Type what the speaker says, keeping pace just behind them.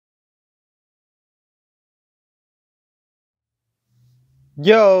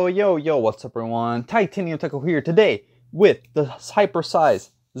Yo, what's up everyone? Titanium Taco here today with the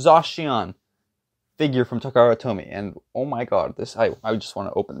hyper-size Zacian figure from Takara Tomy. And oh my god, I just want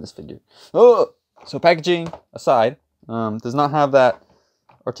to open this figure. Oh! So packaging aside, does not have that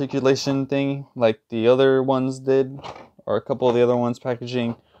articulation thing like the other ones did, or a couple of the other ones.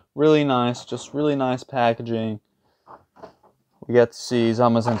 Packaging really nice, just really nice packaging. We get to see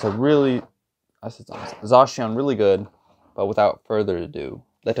Zacian really good. But without further ado,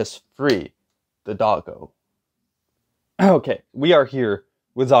 let us free the doggo. Okay, we are here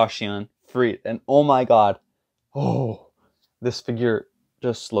with Zacian free, and oh my god, this figure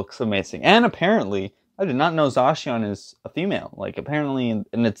just looks amazing. And apparently, I did not know Zacian is a female. Like, apparently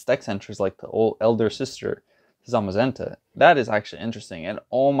in its deck entries, like the old elder sister to Zamazenta. That is actually interesting, and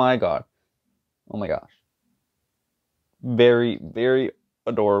oh my gosh, very, very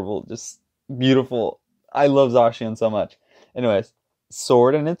adorable, just beautiful. I love Zacian so much. Anyways,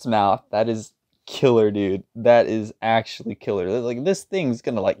 sword in its mouth. That is killer, dude. That is actually killer. Like, this thing's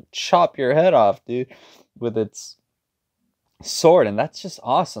gonna like chop your head off, dude, with its sword. And that's just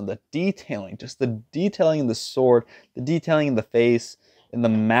awesome. The detailing, just the detailing in the sword, the detailing in the face, in the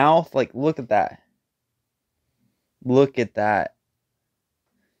mouth. Like, look at that. Look at that.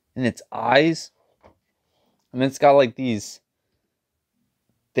 And its eyes. I mean, it's got like these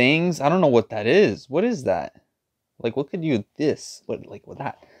things. I don't know what that is. What is that? Like, what could you this? What, like, with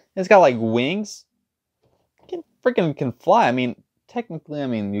that? It's got like wings. It can fly. I mean, technically,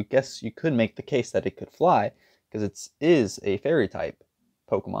 you guess you could make the case that it could fly because it is a fairy type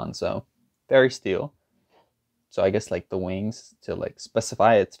Pokemon. So fairy steel. So I guess like the wings to like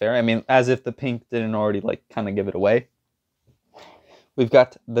specify it's fairy. I mean, as if the pink didn't already like kind of give it away. We've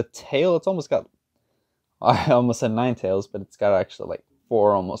got the tail. It's almost got, I almost said 9 tails, but it's got actually like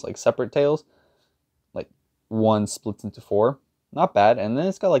 4 almost like separate tails. Like, 1 splits into 4. Not bad. And then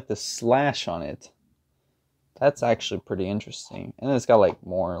it's got like this slash on it. That's actually pretty interesting. And then it's got like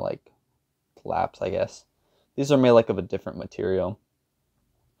more like flaps, I guess. These are made like of a different material.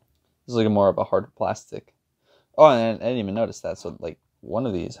 This is like more of a harder plastic. Oh, and I didn't even notice that. So like one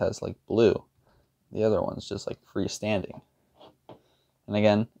of these has like blue. The other one's just like freestanding. And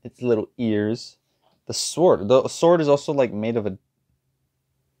again, its little ears. The sword is also like made of a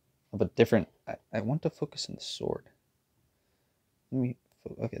different. I want to focus on the sword.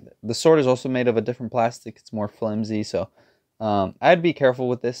 Okay, the sword is also made of a different plastic. It's more flimsy, so I'd be careful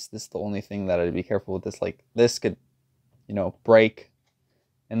with this. This is the only thing that I'd be careful with. This, like, this could, break,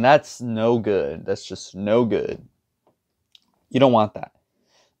 and that's no good. That's just no good. You don't want that.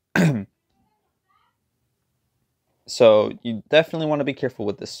 So you definitely want to be careful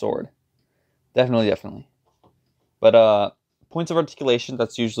with this sword. Definitely. But points of articulation,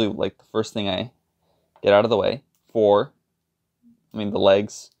 that's usually like the first thing I get out of the way. 4. The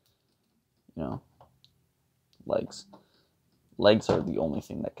legs. Legs. Legs are the only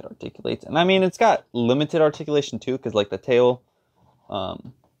thing that could articulate. And it's got limited articulation too, because like the tail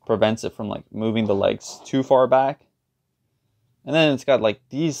prevents it from like moving the legs too far back. And then it's got like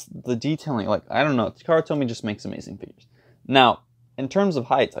the detailing, like, I don't know, Takara Tomy just makes amazing figures. Now, in terms of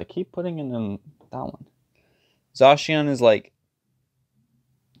heights, I keep putting in that one. Zacian is like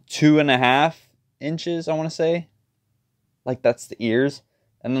 2.5 inches, I want to say. Like, that's the ears.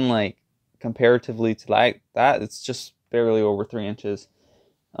 And then like comparatively to like that, it's just barely over 3 inches.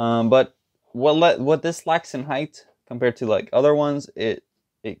 But what this lacks in height compared to like other ones, it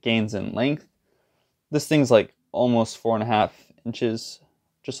gains in length. This thing's like almost 4.5 inches,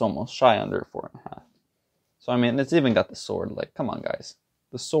 just almost shy under 4.5. So it's even got the sword. Like, come on guys,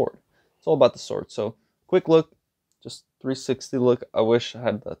 the sword. It's all about the sword. So quick look, just 360 look. I wish I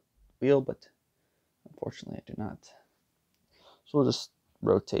had the wheel, but unfortunately I do not. So we'll just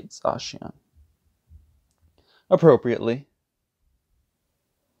rotate Zacian appropriately.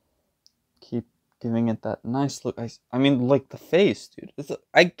 Keep giving it that nice look. Like the face, dude.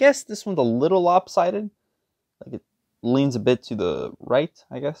 I guess this one's a little lopsided. Like, it leans a bit to the right,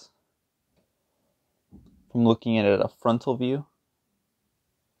 I guess. From looking at it at a frontal view.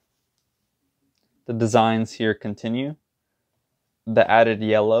 The designs here continue. The added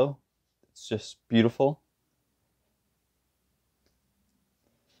yellow. It's just beautiful.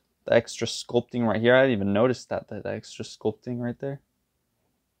 The extra sculpting right here. I didn't even notice that extra sculpting right there.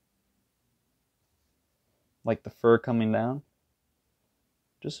 Like the fur coming down.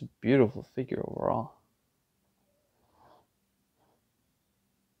 Just a beautiful figure overall.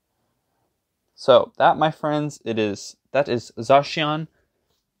 So that, my friends, that is Zacian,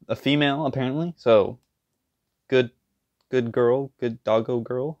 a female apparently. So good girl, good doggo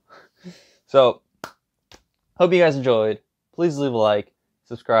girl. So hope you guys enjoyed. Please leave a like.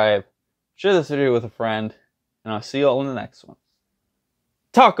 subscribe, share this video with a friend, and I'll see you all in the next one.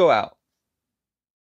 Taco out!